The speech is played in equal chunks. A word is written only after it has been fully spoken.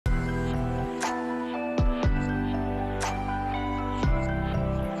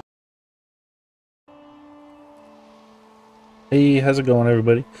Hey, how's it going,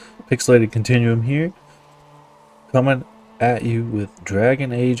 everybody? Pixelated Continuum here, coming at you with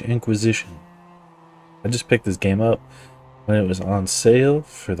Dragon Age Inquisition. I just picked this game up when it was on sale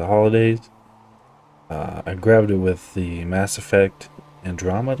for the holidays. I grabbed it with the Mass Effect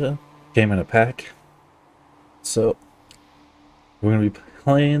Andromeda. Came in a pack. So, we're going to be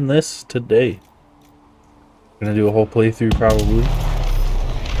playing this today. Going to do a whole playthrough, probably.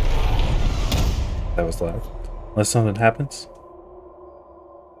 That was loud. Unless something happens.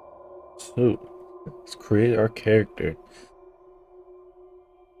 So, let's create our character.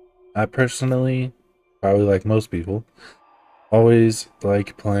 I personally, probably like most people, always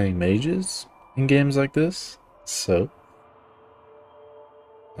like playing mages in games like this. So,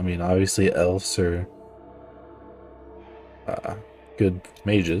 I mean, obviously elves are good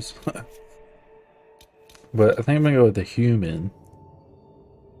mages. But I think I'm gonna go with the human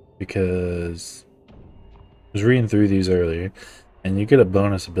because I was reading through these earlier and you get a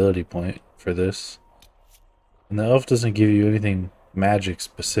bonus ability point for this. And the elf doesn't give you anything magic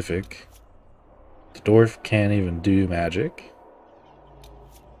specific. The dwarf can't even do magic.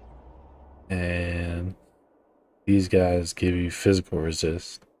 And these guys give you physical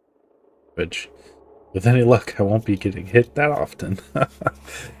resist, which with any luck I won't be getting hit that often.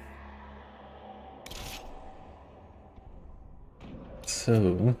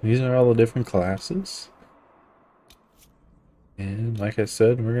 So these are all the different classes, and like I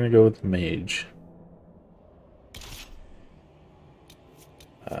said, we're gonna go with mage.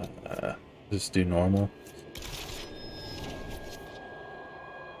 Just do normal.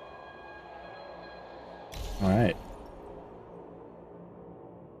 All right.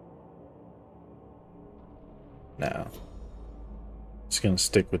 Now, just gonna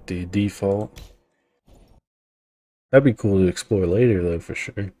stick with the default. That'd be cool to explore later, though, for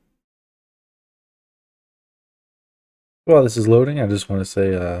sure. While this is loading, I just want to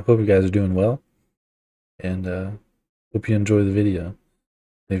say, hope you guys are doing well, and hope you enjoy the video.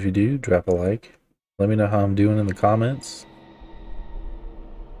 If you do, drop a like. Let me know how I'm doing in the comments.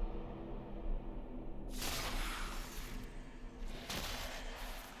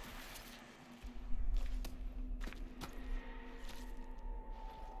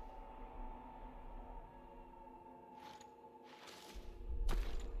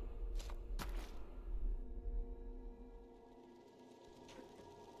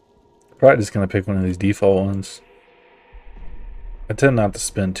 Probably just gonna pick one of these default ones. I tend not to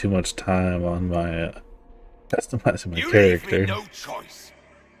spend too much time on my customizing my character. No choice.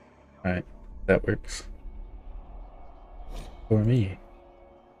 Alright, that works. For me.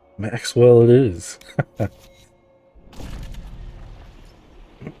 Maxwell it is.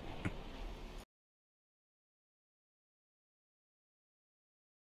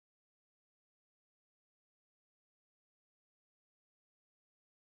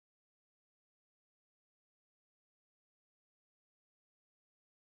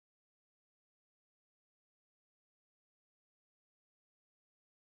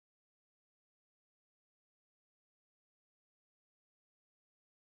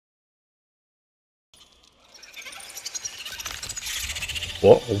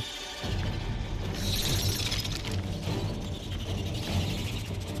 Whoa.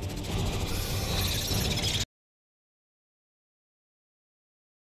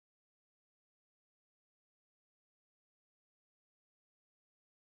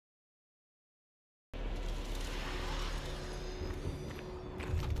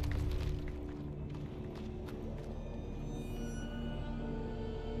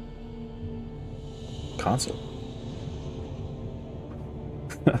 Console.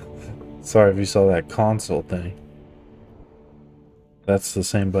 Sorry if you saw that console thing. That's the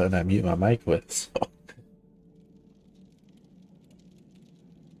same button I mute my mic with, so.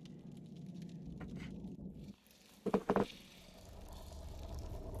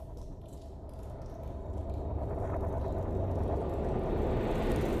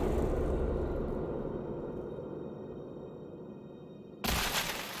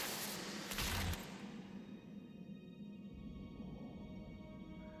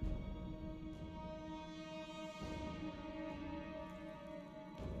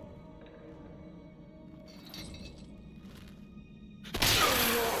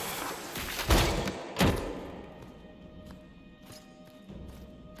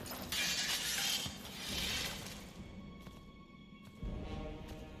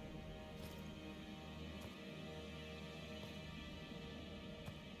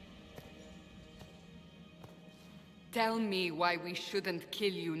 Tell me why we shouldn't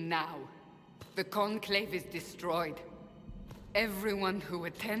kill you now. The Conclave is destroyed. Everyone who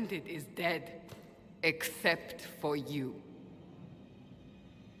attended is dead, except for you.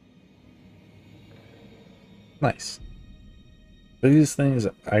 Nice. But these things,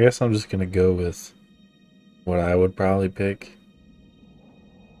 I guess I'm just gonna go with what I would probably pick.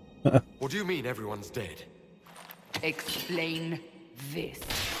 What do you mean everyone's dead? Explain this.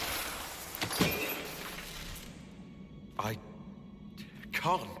 I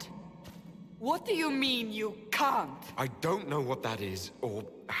can't. What do you mean you can't? I don't know what that is, or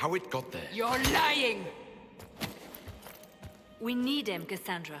how it got there. You're lying! We need him,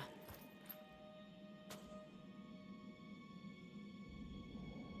 Cassandra.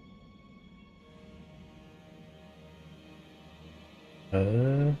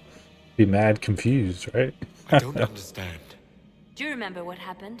 Be mad confused, right? I don't understand. Do you remember what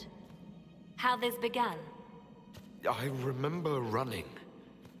happened? How this began? I remember running.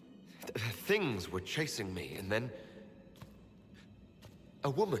 Things were chasing me, and then... a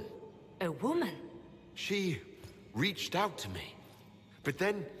woman. A woman? She reached out to me. But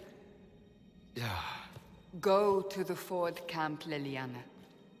then... Go to the Ford camp, Liliana.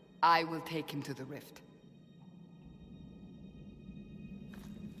 I will take him to the rift.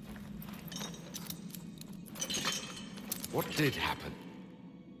 What did happen?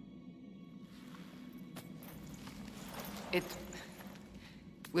 It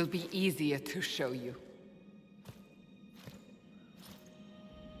will be easier to show you.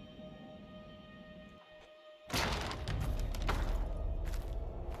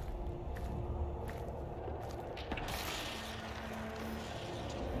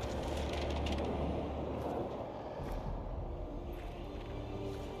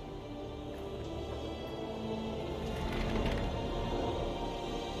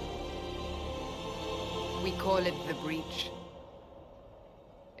 We call it the Breach.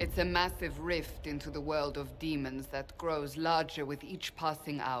 It's a massive rift into the world of demons that grows larger with each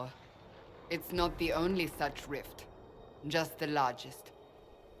passing hour. It's not the only such rift, just the largest.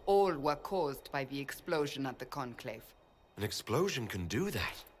 All were caused by the explosion at the Conclave. An explosion can do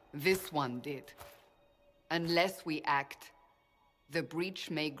that? This one did. Unless we act, the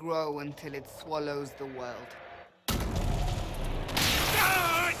Breach may grow until it swallows the world.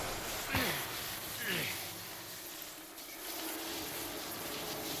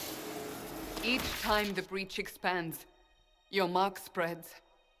 Each time the Breach expands, your mark spreads,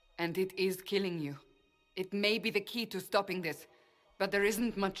 and it is killing you. It may be the key to stopping this, but there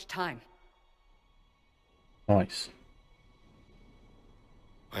isn't much time. Nice.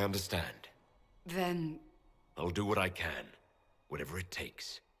 I understand. Then... I'll do what I can, whatever it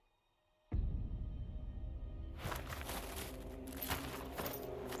takes.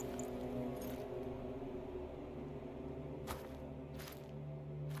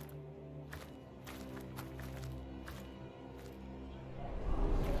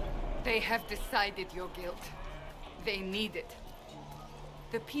 They have decided your guilt. They need it.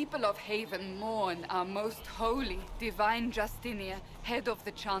 The people of Haven mourn our most holy, divine Justinia, head of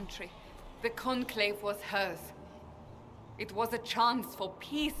the Chantry. The Conclave was hers. It was a chance for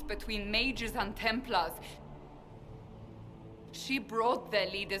peace between mages and Templars. She brought their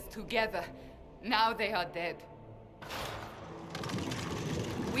leaders together. Now they are dead.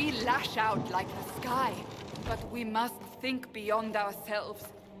 We lash out like the sky, but we must think beyond ourselves,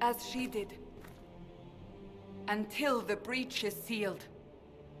 as she did. Until the breach is sealed.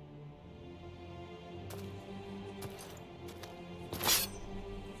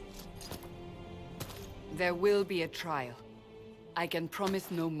 There will be a trial. I can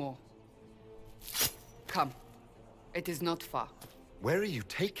promise no more. Come. It is not far. Where are you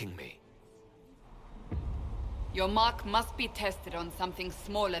taking me? Your mark must be tested on something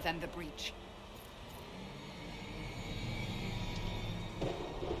smaller than the breach.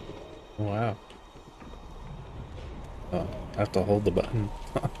 Wow. Oh, I have to hold the button.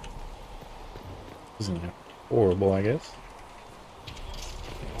 Isn't it horrible, I guess?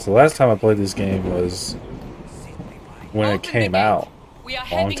 So last time I played this game was when it came out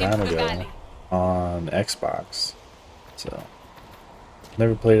a long time ago on Xbox. So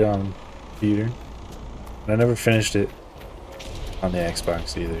never played it on computer. And I never finished it on the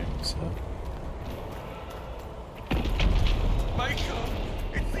Xbox either, so. Michael,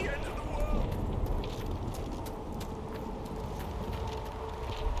 it's the end of the world.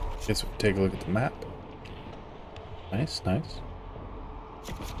 Guess we'll take a look at the map. Nice, nice.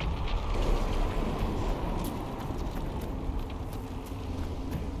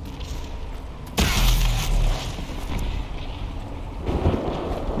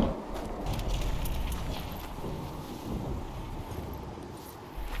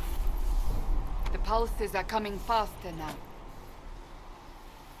 The pulses are coming faster now.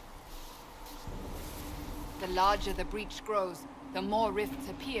 The larger the breach grows, the more rifts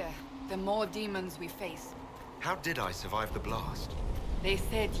appear, the more demons we face. How did I survive the blast? They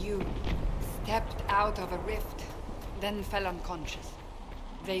said you stepped out of a rift, then fell unconscious.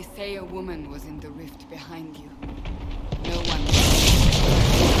 They say a woman was in the rift behind you. No one.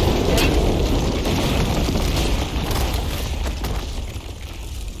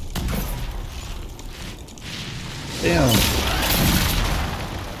 Damn.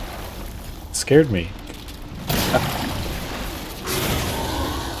 Scared me.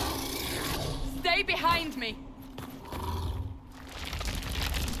 Stay behind me.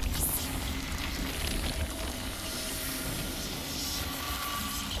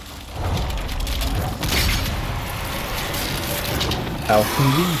 How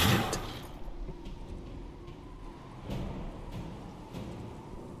convenient.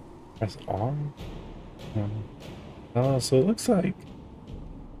 Press R? Oh, so it looks like...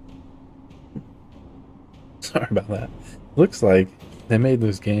 Sorry about that. Looks like they made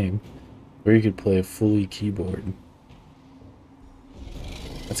this game where you could play a fully keyboard.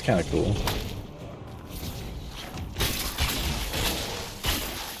 That's kind of cool.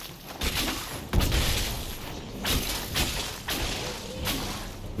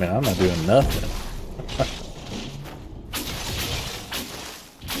 Man, I'm not doing nothing.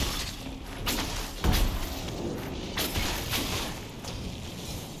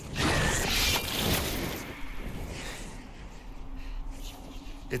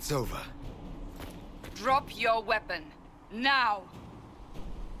 It's over. Drop your weapon. Now!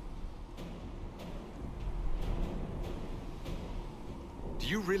 Do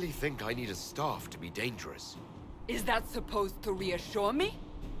you really think I need a staff to be dangerous? Is that supposed to reassure me?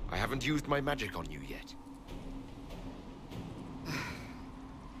 I haven't used my magic on you yet.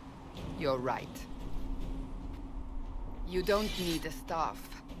 You're right. You don't need a staff,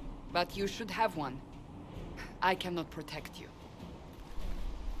 but you should have one. I cannot protect you.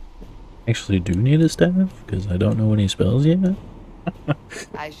 Actually do need a staff, because I don't know any spells yet.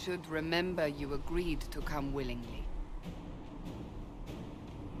 I should remember you agreed to come willingly.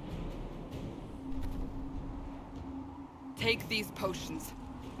 Take these potions.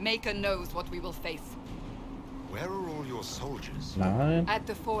 Maker knows what we will face. Where are all your soldiers? 9. At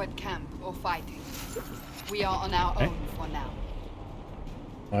the forward camp or fighting. We are on our own for now.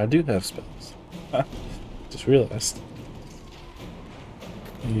 I do have spells. Just realized.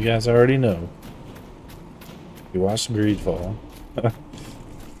 You guys already know. You watched Greedfall.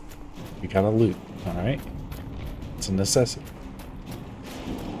 You gotta loot, alright? It's a necessity.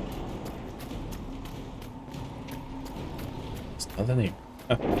 There's nothing here.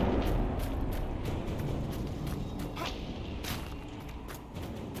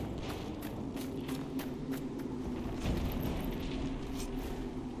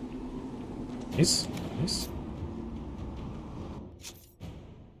 Nice, nice.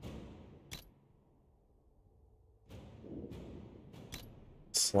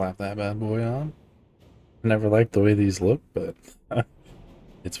 Slap that bad boy on. Never liked the way these look, but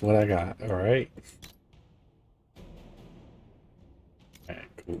it's what I got, alright? Alright,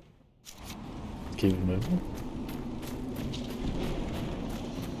 cool. Keep it moving.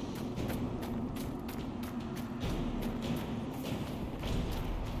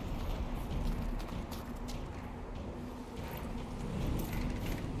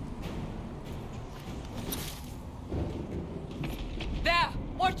 There!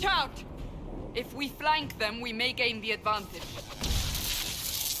 Watch out! If we flank them, we may gain the advantage.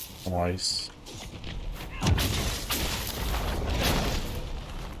 Nice.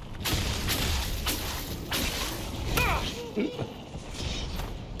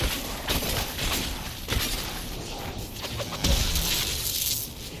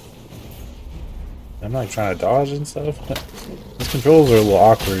 I'm like trying to dodge and stuff. These controls are a little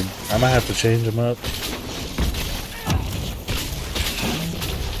awkward. I might have to change them up.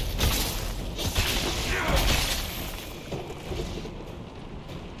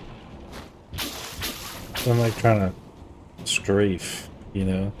 I'm like trying to strafe, you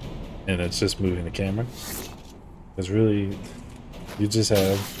know, and it's just moving the camera. Because really, you just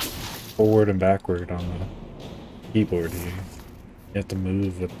have forward and backward on the keyboard here. You have to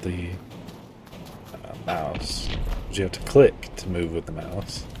move with the mouse. You have to click to move with the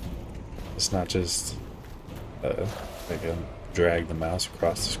mouse. It's not just like drag the mouse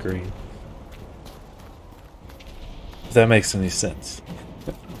across the screen. If that makes any sense.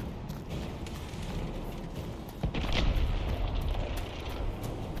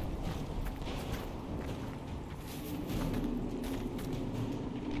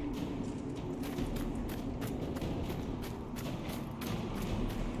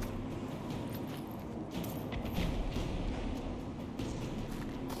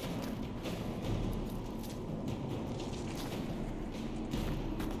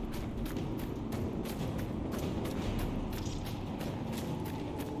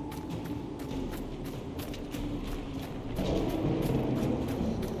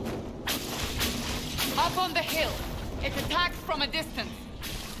 hill. It attacks from a distance.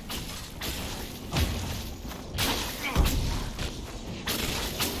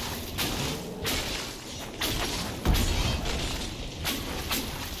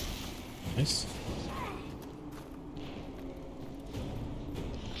 Nice.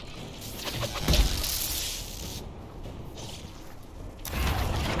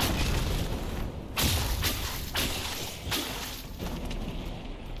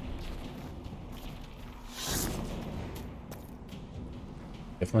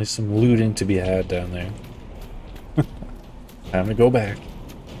 Definitely some looting to be had down there. Time to go back.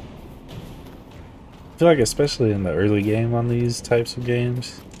 I feel like especially in the early game on these types of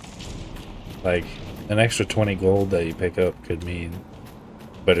games, like an extra 20 gold that you pick up could mean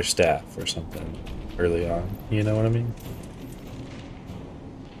better staff or something early on. You know what I mean?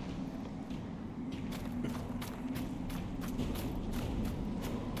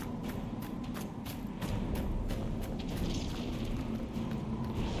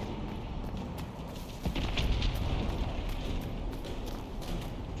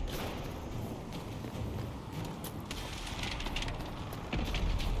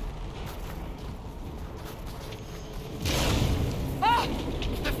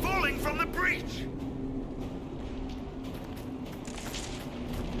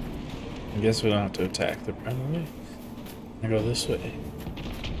 I guess we don't have to attack the primary. I go this way.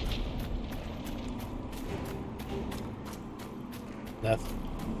 Nothing.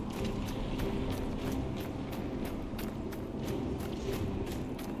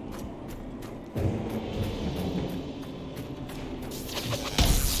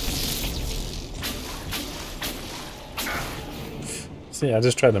 See, I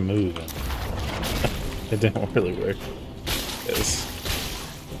just tried to move and it didn't really work.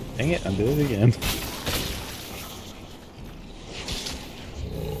 Dang it, I did it again.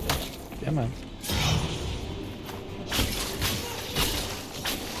 Come on.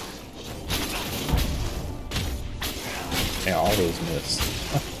 Yeah, all those missed.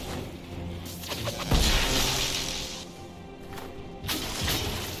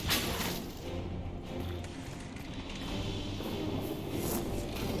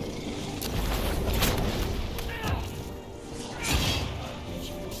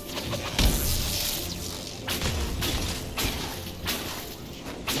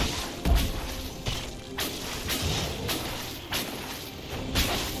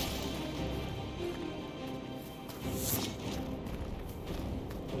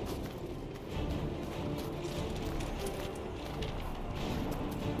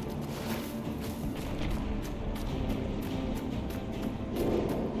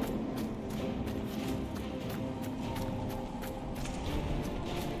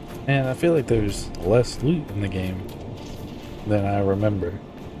 And I feel like there's less loot in the game than I remember.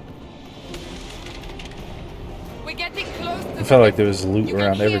 We're getting close to I felt like there was loot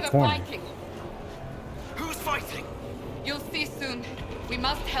around every corner. Fighting. Who's fighting? You'll see soon. We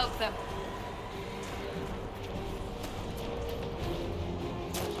must help them.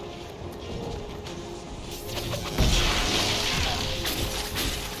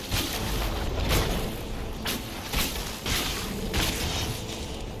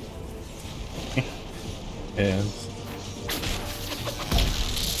 And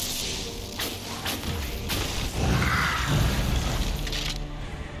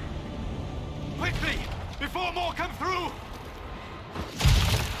Quickly, before more come through!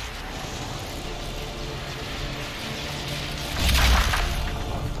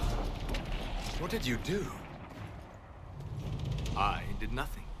 What did you do? I did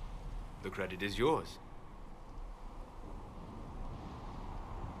nothing. The credit is yours.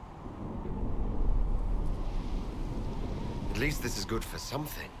 At least this is good for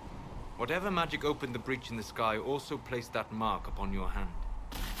something. Whatever magic opened the breach in the sky also placed that mark upon your hand.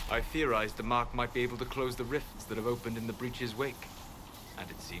 I theorized the mark might be able to close the rifts that have opened in the breach's wake. And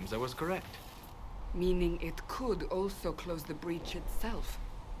it seems I was correct. Meaning it could also close the breach itself.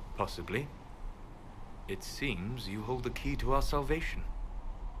 Possibly. It seems you hold the key to our salvation.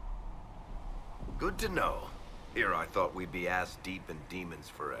 Good to know. Here I thought we'd be ass deep in demons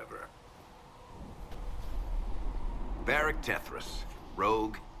forever. Barrack Tethras,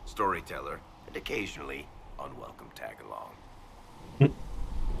 rogue, storyteller, and occasionally unwelcome tag-along.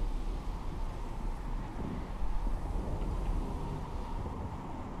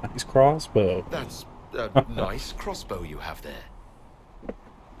 nice crossbow. That's a nice crossbow you have there.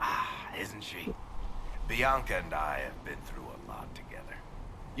 Ah, isn't she? Bianca and I have been through a lot together.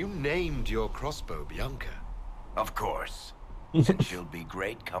 You named your crossbow Bianca. Of course. And she'll be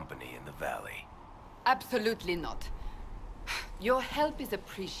great company in the valley. Absolutely not. Your help is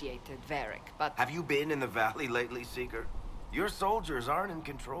appreciated, Varric, but... Have you been in the valley lately, Seeker? Your soldiers aren't in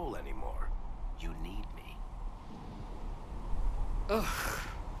control anymore. You need me. Ugh.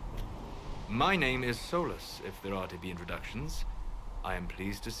 My name is Solus, if there are to be introductions. I am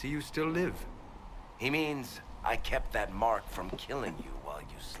pleased to see you still live. He means I kept that mark from killing you while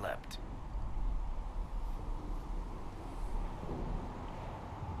you slept.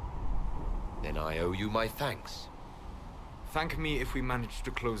 Then I owe you my thanks. Thank me if we manage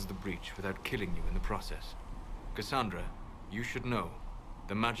to close the breach without killing you in the process. Cassandra, you should know,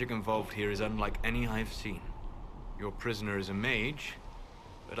 the magic involved here is unlike any I've seen. Your prisoner is a mage,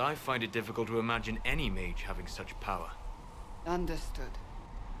 but I find it difficult to imagine any mage having such power. Understood.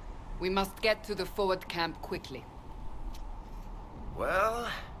 We must get to the forward camp quickly. Well...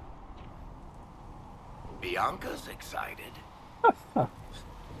 Bianca's excited.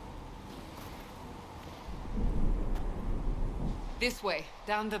 This way,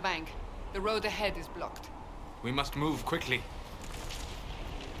 down the bank. The road ahead is blocked. We must move quickly.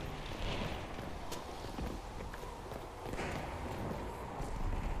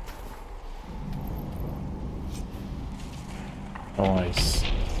 Nice.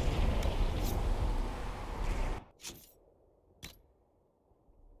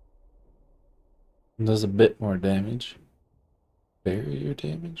 Does a bit more damage. Barrier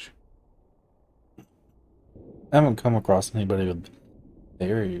damage? I haven't come across anybody with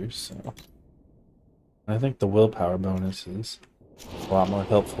barriers, so I think the willpower bonus is a lot more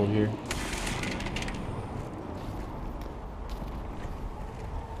helpful here.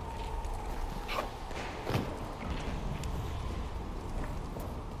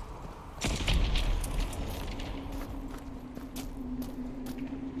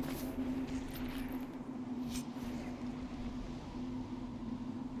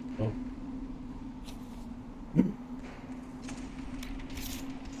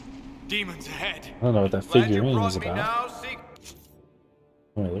 Demons ahead. I don't know what that figurine is about. Now,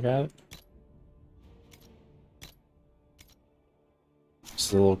 Let me look at it.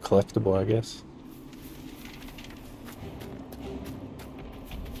 Just a little collectible, I guess.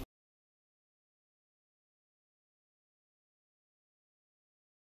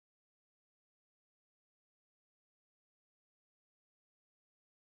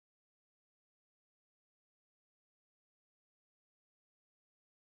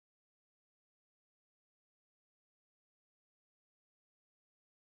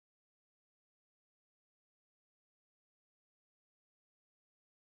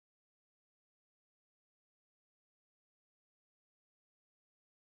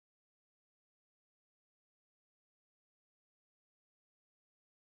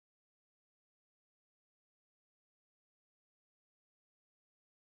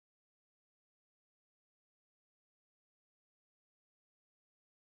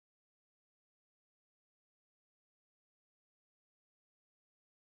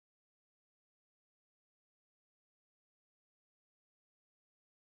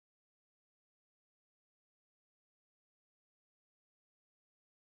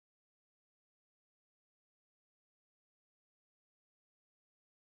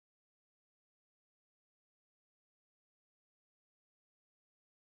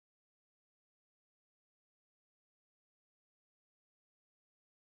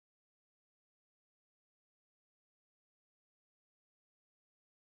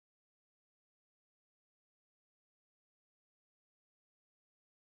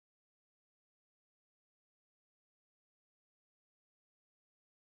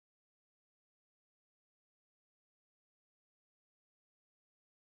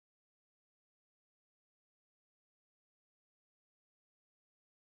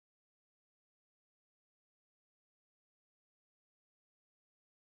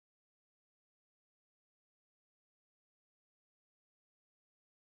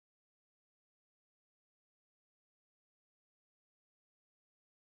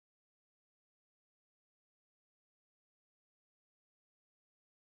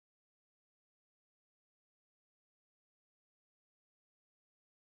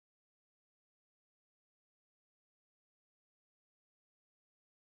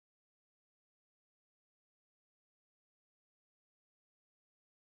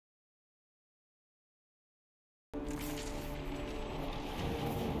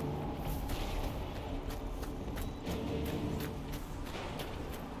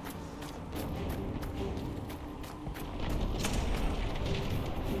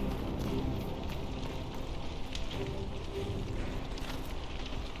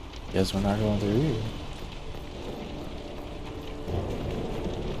 Guess we're not going through here.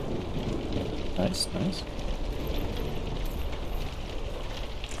 Nice, nice.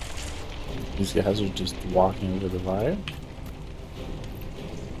 These guys are just walking over the wire.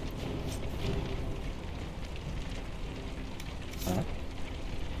 Huh?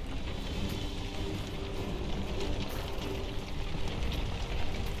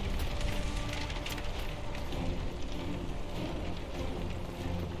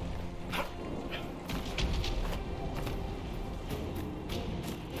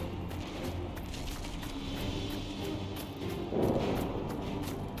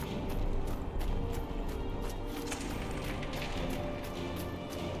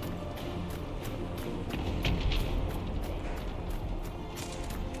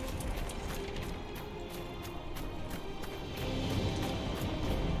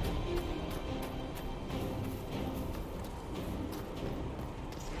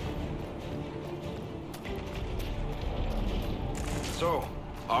 So,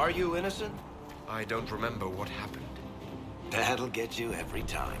 are you innocent? I don't remember what happened. That'll get you every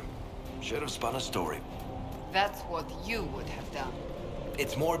time. Should have spun a story. That's what you would have done.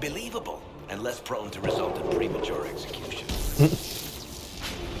 It's more believable and less prone to result in premature execution.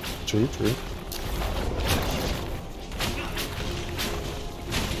 True, true.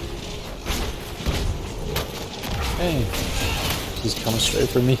 Hey, she's coming straight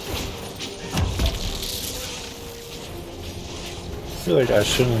for me. I feel like I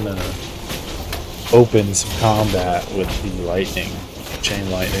shouldn't open some combat with the lightning,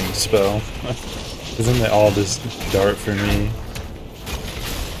 chain lightning spell. Isn't it all this dart for me?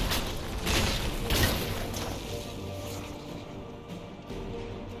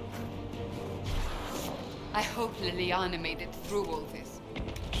 I hope Liliana made it through all this.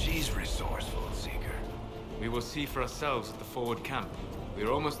 She's resourceful, Seeker. We will see for ourselves at the forward camp.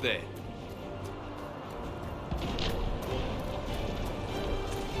 We're almost there.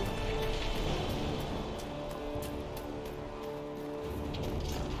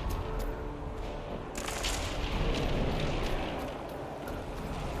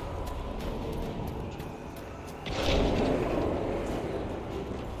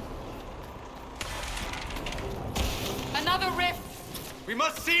 Another rift! We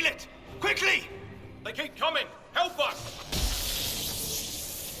must seal it! Quickly! They keep coming! Help us!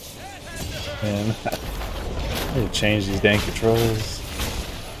 Man, I need to change these dang controls.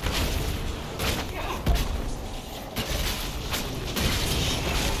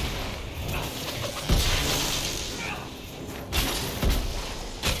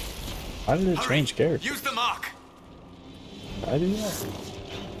 Why did it change character? Use the mark! I do that.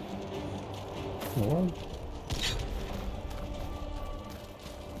 What?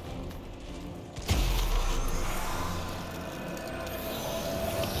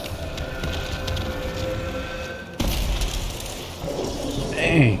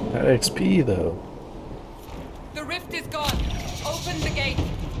 Dang, that XP though. The rift is gone. Open the gate.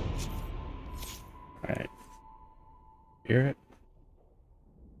 Alright. Spirit.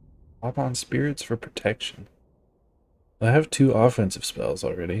 Hop on spirits for protection. I have 2 offensive spells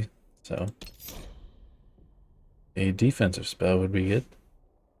already, so a defensive spell would be good.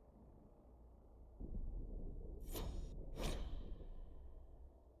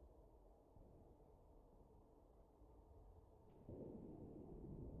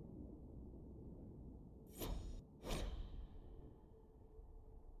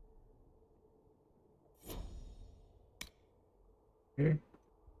 Here.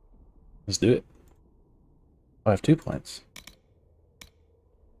 Let's do it. I have 2 plants.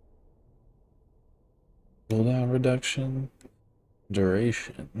 Cooldown reduction,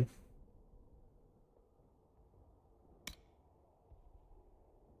 duration.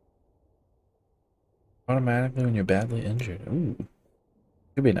 Automatically when you're badly injured. Ooh,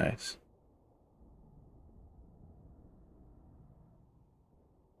 could be nice.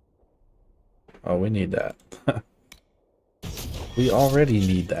 Oh, we need that. We already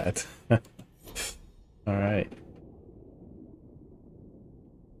need that. Alright.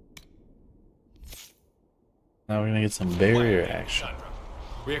 Now we're gonna get some barrier action.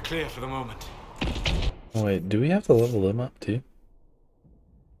 We are clear for the moment. Oh, wait, do we have to level them up too?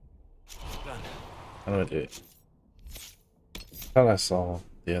 Done. How do I do it? I thought I saw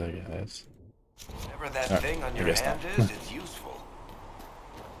the other guys. Whatever that Alright, thing on I your guess hand not. is, it's useful.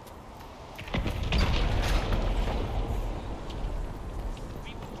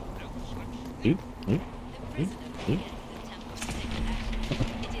 Oop, oop, oop, oop.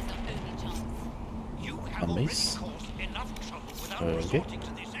 A mace. Okay.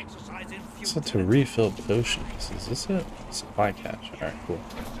 So to refill potions, is this a supply cache? Alright, cool.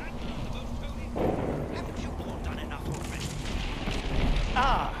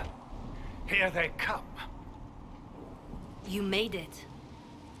 Ah! Here they come. You made it.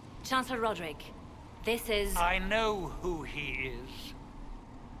 Chancellor Roderick, this is... I know who he is.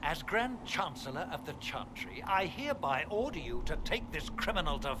 As Grand Chancellor of the Chantry, I hereby order you to take this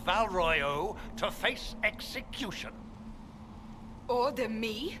criminal to Val Royeaux to face execution. Order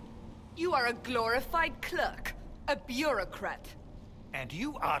me? You are a glorified clerk, a bureaucrat. And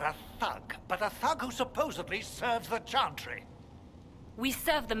you are a thug, but a thug who supposedly serves the Chantry. We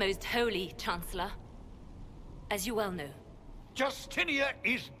serve the most holy, Chancellor. As you well know. Justinia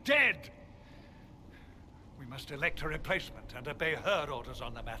is dead! We must elect a replacement and obey her orders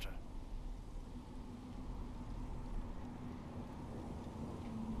on the matter.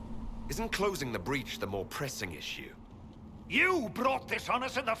 Isn't closing the breach the more pressing issue? You brought this on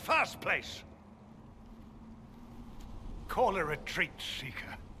us in the first place! Call a retreat,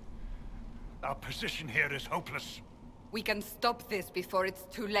 Seeker. Our position here is hopeless. We can stop this before it's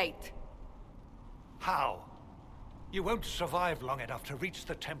too late. How? You won't survive long enough to reach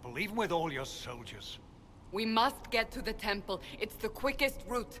the temple, even with all your soldiers. We must get to the temple. It's the quickest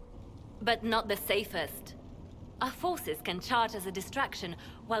route. But not the safest. Our forces can charge as a distraction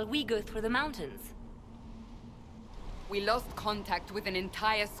while we go through the mountains. We lost contact with an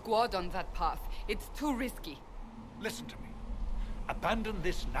entire squad on that path. It's too risky. Listen to me. Abandon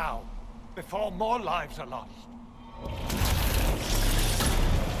this now, before more lives are lost.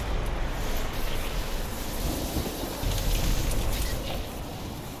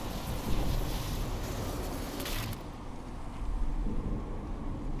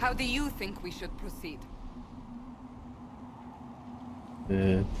 How do you think we should proceed?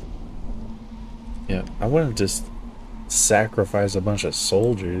 Yeah, I wouldn't just sacrifice a bunch of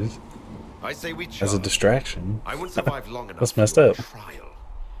soldiers I say we charge. as a distraction. I won't survive long enough. That's messed for a up. Trial.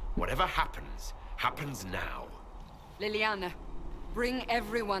 Whatever happens, happens now. Liliana, bring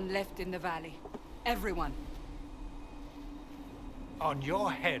everyone left in the valley. Everyone. On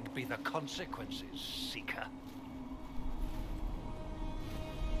your head be the consequences, Seeker.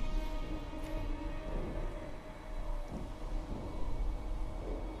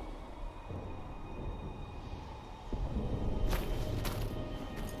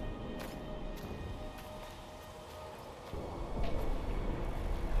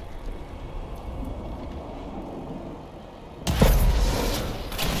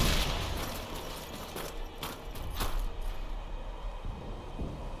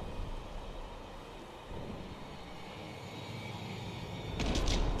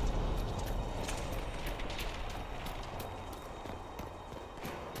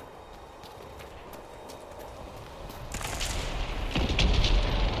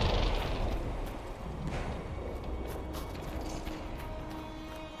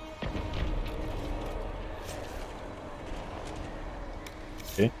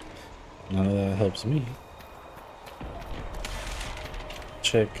 Okay, none of that helps me.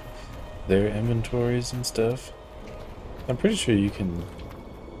 Check their inventories and stuff. I'm pretty sure you can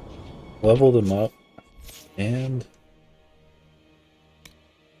level them up and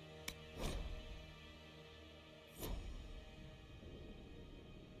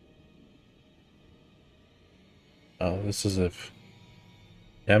oh, this is if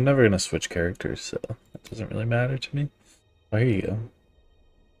yeah, I'm never gonna switch characters, so that doesn't really matter to me. Oh, here you go.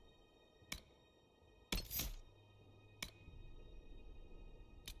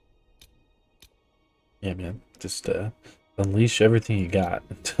 Yeah, man. Just unleash everything you got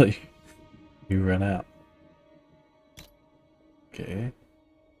until you run out. Okay.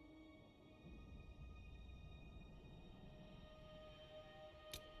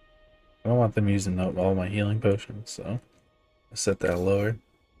 I don't want them using up all my healing potions, so I set that lower.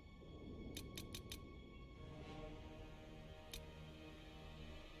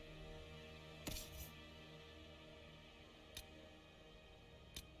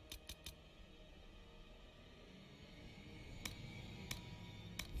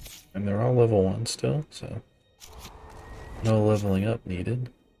 And they're all level 1 still, so no leveling up needed.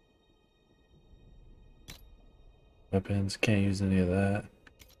 Weapons, can't use any of that.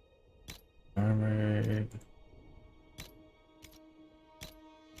 Armored.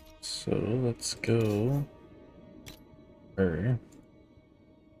 So let's go. Her.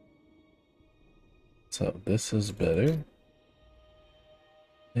 So this is better.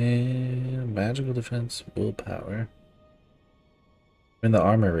 And magical defense, willpower. I mean, the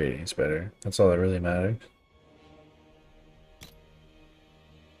armor rating's better. That's all that really matters.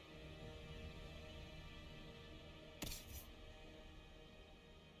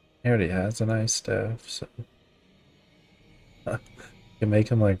 He already has a nice staff, so you can make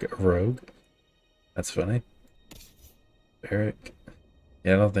him like a rogue. That's funny. Barrick.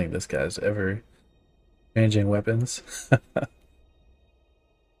 Yeah, I don't think this guy's ever changing weapons.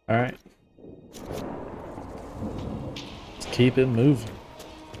 Alright. Let's keep it moving.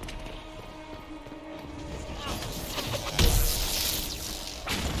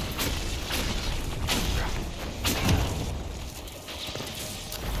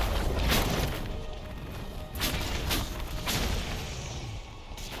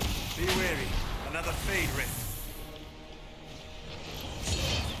 Be wary. Another fade rift.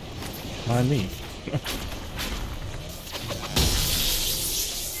 Mind me.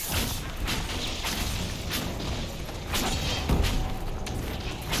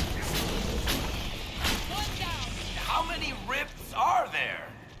 How many rifts are there?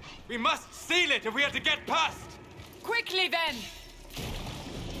 We must seal it if we are to get past! Quickly then!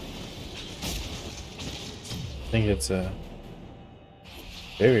 I think it's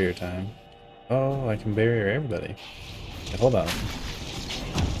barrier time. Oh, I can barrier everybody. Okay, hold on.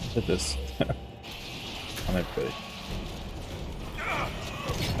 Look at this. On everybody.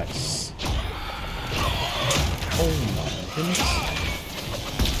 Nice. Oh my goodness.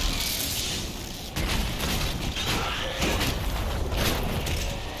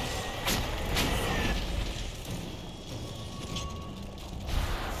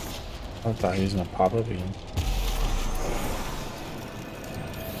 I thought he was gonna pop up again.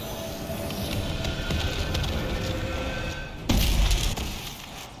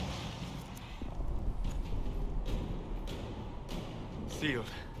 Sealed,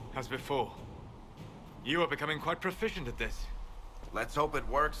 as before. You are becoming quite proficient at this. Let's hope it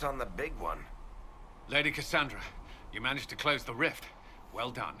works on the big one. Lady Cassandra, you managed to close the rift.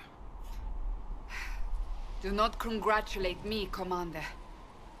 Well done. Do not congratulate me, Commander.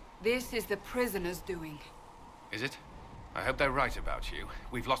 This is the prisoner's doing. Is it? I hope they're right about you.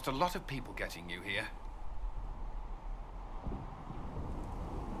 We've lost a lot of people getting you here.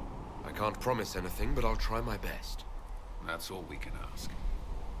 I can't promise anything, but I'll try my best. That's all we can ask.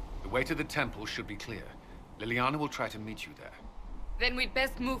 The way to the temple should be clear. Liliana will try to meet you there. Then we'd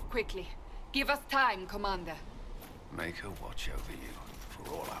best move quickly. Give us time, Commander. Make her watch over you, for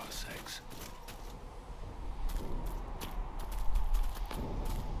all our sakes.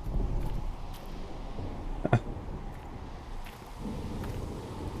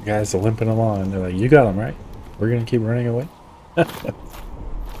 Guys are limping along and they're like, you got him, right? We're gonna keep running away? The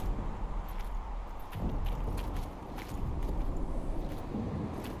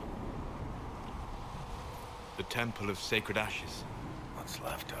Temple of Sacred Ashes. What's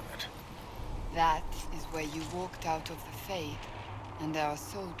left of it? That is where you walked out of the Fade, and our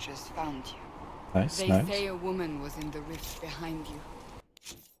soldiers found you. Nice, They nice. say a woman was in the rift behind you.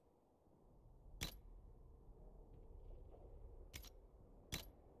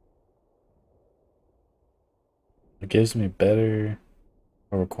 It gives me better.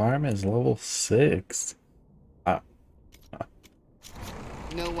 A requirement is level 6. No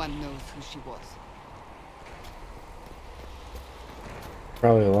one knows who she was.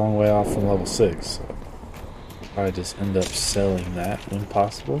 Probably a long way off from level 6, so probably just end up selling that when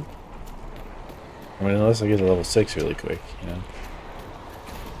possible. I mean, unless I get to level 6 really quick, you know.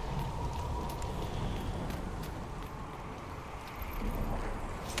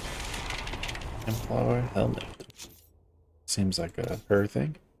 Templar helmet. Seems like a her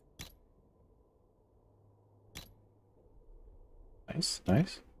thing. Nice,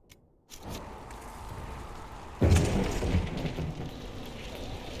 nice.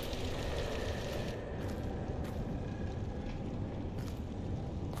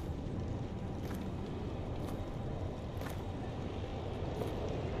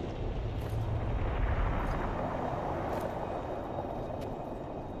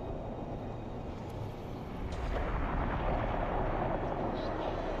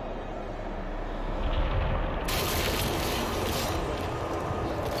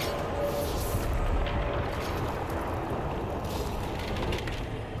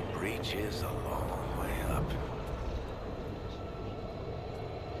 Breach is a long way up.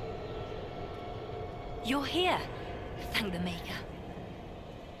 You're here. Thank the Maker.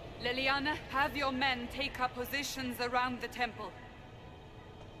 Liliana, have your men take up positions around the temple.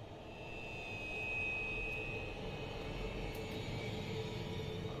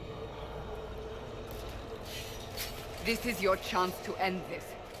 This is your chance to end this.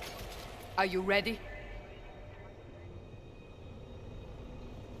 Are you ready?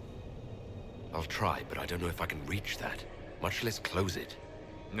 I'll try, but I don't know if I can reach that, much less close it.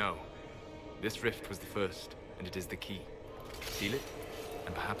 No. This rift was the first, and it is the key. Seal it,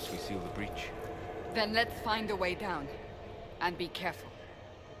 and perhaps we seal the breach. Then let's find a way down. And be careful.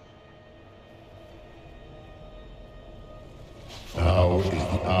 Now is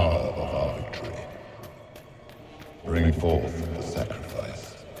the hour of our victory. Bring forth the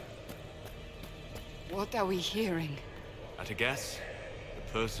sacrifice. What are we hearing? At a guess, the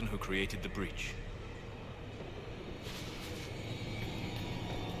person who created the breach.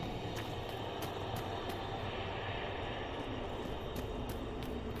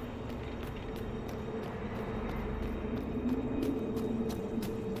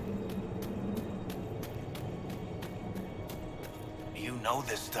 You know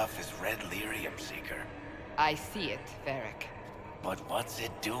this stuff is red lyrium, Seeker. I see it, Varric. But what's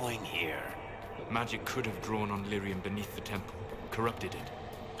it doing here? Magic could have drawn on lyrium beneath the temple, corrupted it.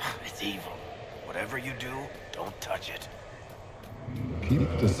 It's evil. Whatever you do, don't touch it.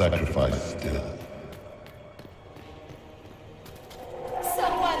 Keep the sacrifice still.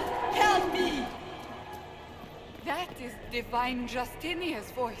 Someone help me! That is Divine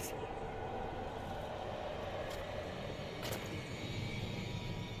Justinia's voice.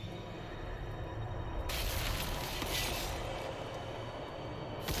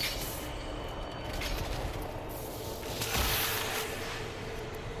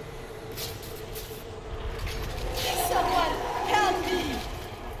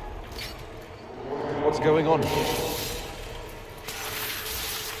 What's going on here?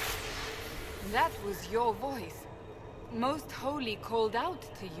 That was your voice. Most Holy called out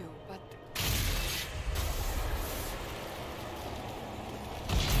to you, but...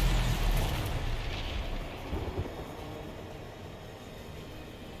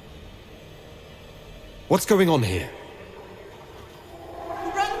 What's going on here?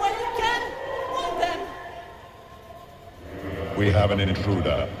 Run while you can! Hold them! We have an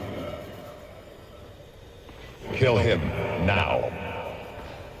intruder. Kill him now.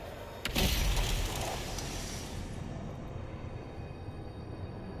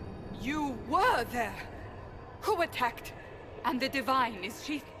 You were there! Who attacked? And the Divine, is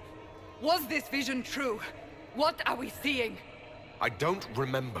she... Was this vision true? What are we seeing? I don't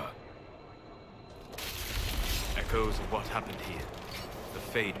remember. Echoes of what happened here. The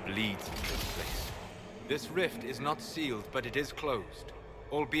Fade bleeds into this place. This rift is not sealed, but it is closed,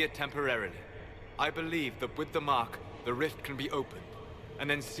 albeit temporarily. I believe that with the mark, the rift can be opened, and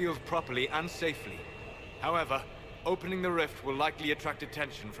then sealed properly and safely. However, opening the rift will likely attract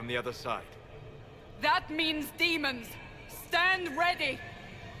attention from the other side. That means demons! Stand ready!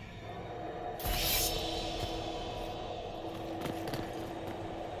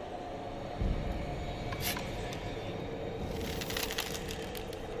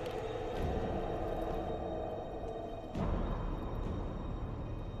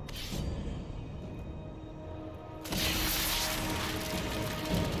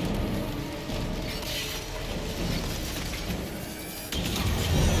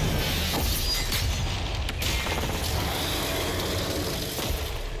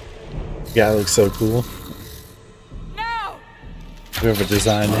 Guy looks so cool. Now! Whoever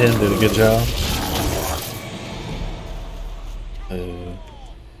designed him did a good job.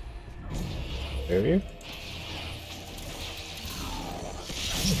 Barrier?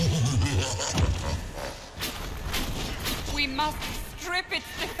 We must strip its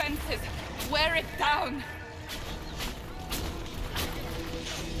defenses, wear it down.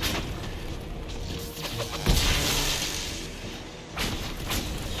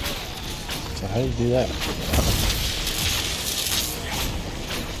 So how do you do that?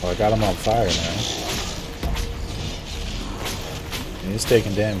 Oh, I got him on fire now. And he's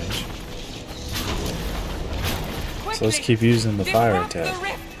taking damage. So let's keep using the fire attack.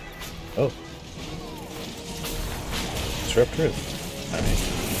 Oh. Disrupt rift. Alright.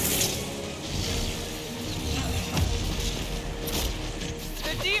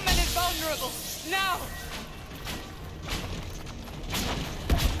 The demon is vulnerable. Now!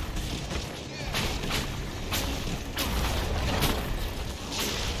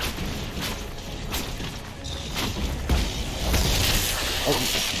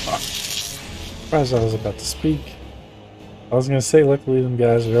 Surprised I was about to speak. I was gonna say, luckily them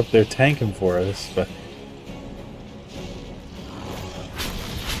guys are up there tanking for us, but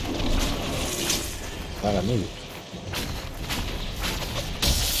glad I moved.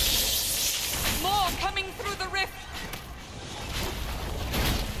 More coming through the rift.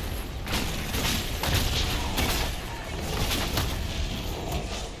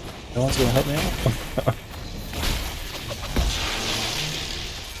 No one's gonna help me out.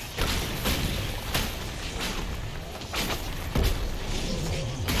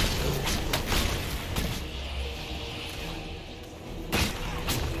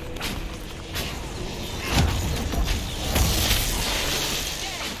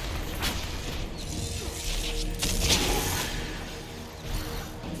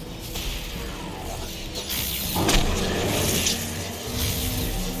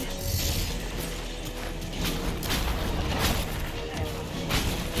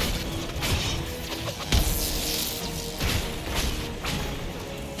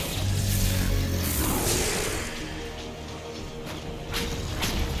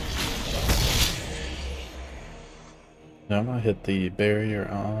 I'm gonna hit the barrier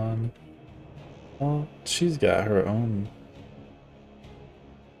on. Well, she's got her own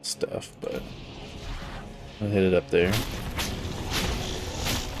stuff, but I'll hit it up there.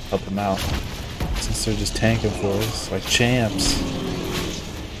 Help them out. Since they're just tanking for us like champs.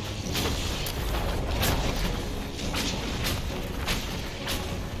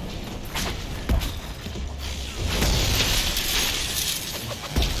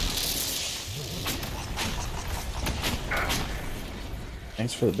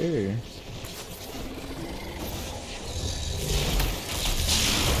 Thanks for the barrier.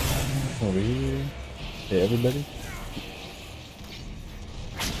 Over here. Hey, everybody.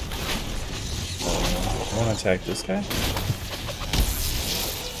 I want to attack this guy.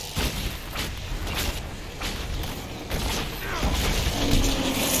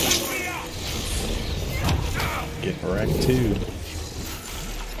 Get wrecked too.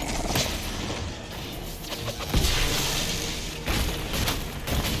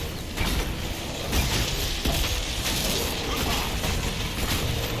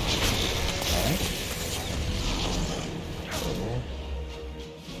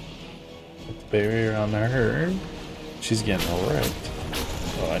 Barrier on her. She's getting wrecked.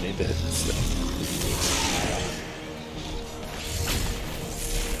 Oh, I need to hit this thing.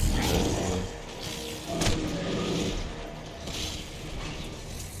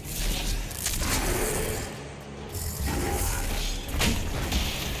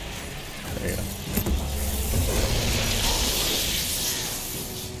 There you go.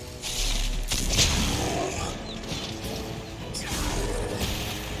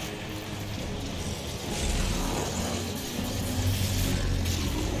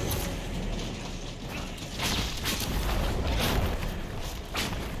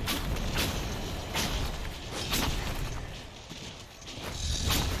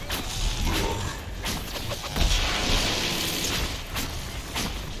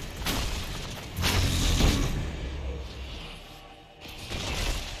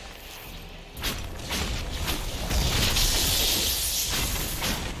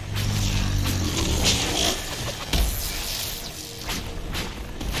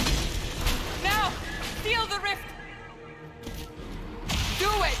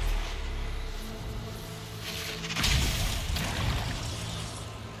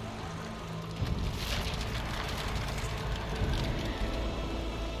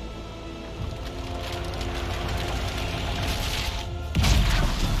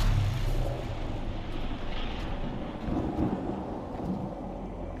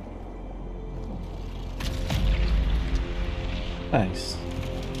 Nice.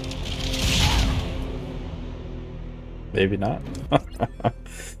 Maybe not.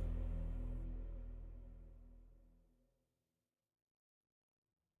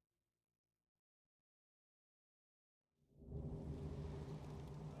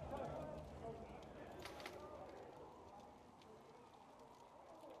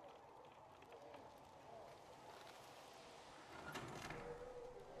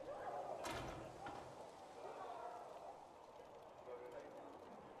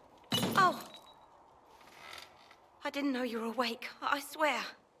 I didn't know you were awake, I swear.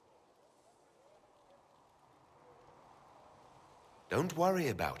 Don't worry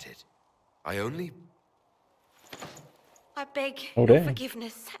about it. I beg Oh, your damn.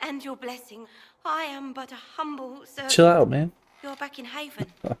 forgiveness and your blessing. I am but a humble servant. Chill out, man. You're back in Haven,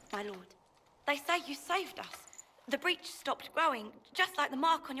 my lord. They say you saved us. The breach stopped growing, just like the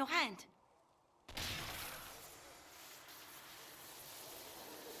mark on your hand.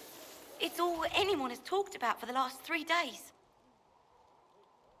 It's all anyone has talked about for the last 3 days.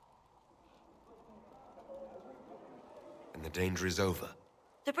 And the danger is over.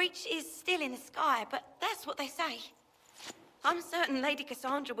 The breach is still in the sky, but that's what they say. I'm certain Lady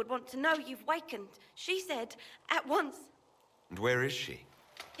Cassandra would want to know you've wakened. She said, at once. And where is she?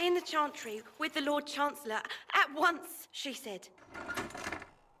 In the Chantry, with the Lord Chancellor. At once, she said.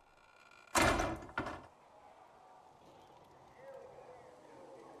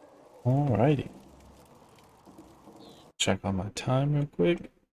 Alrighty. Check on my time real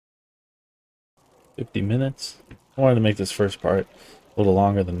quick. 50 minutes. I wanted to make this first part a little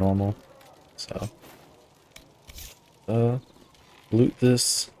longer than normal. So, loot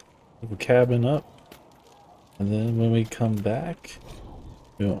this little cabin up. And then when we come back,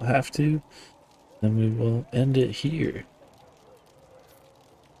 we won't have to. Then we will end it here.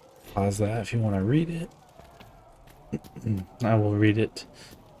 Pause that if you want to read it. I will read it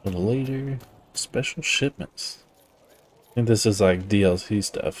a little later. Special shipments. I think this is like DLC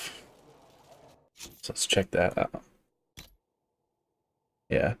stuff. So let's check that out.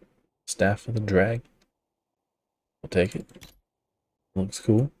 Yeah. Staff of the Dragon. I'll take it. Looks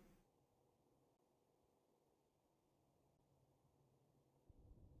cool.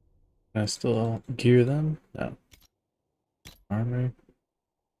 Can I still gear them? No. Armor.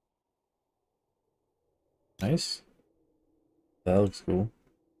 Nice. That looks cool.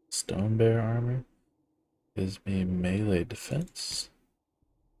 Stone bear armor. Gives me melee defense.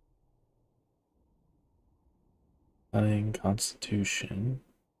 Cunning, constitution.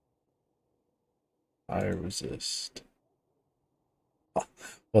 Fire resist. Oh,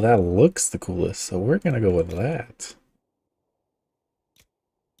 well, that looks the coolest, so we're gonna go with that.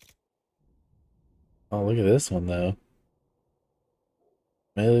 Oh, look at this one though.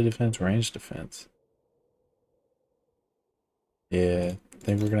 Melee defense, range defense. Yeah, I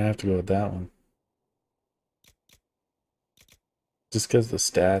think we're gonna have to go with that one. Just because the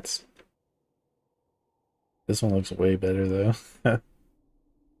stats. This one looks way better though.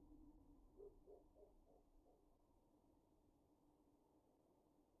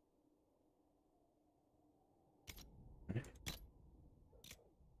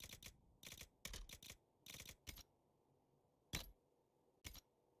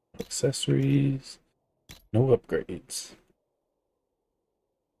 Accessories. No upgrades.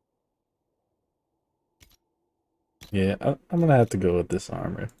 Yeah, I'm gonna have to go with this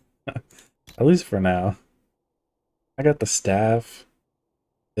armor. At least for now. I got the staff.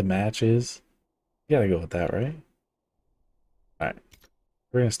 The matches. You gotta go with that, right? Alright.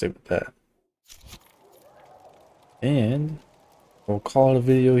 We're gonna stick with that. And we'll call it a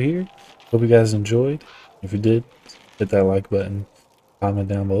video here. Hope you guys enjoyed. If you did, hit that like button. Comment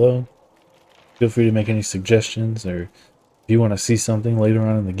down below. Feel free to make any suggestions, or if you want to see something later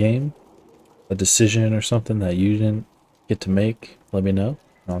on in the game, a decision or something that you didn't get to make, let me know.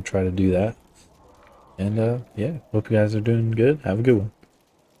 I'll try to do that. And yeah, hope you guys are doing good. Have a good one.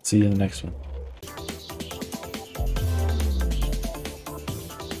 See you in the next one.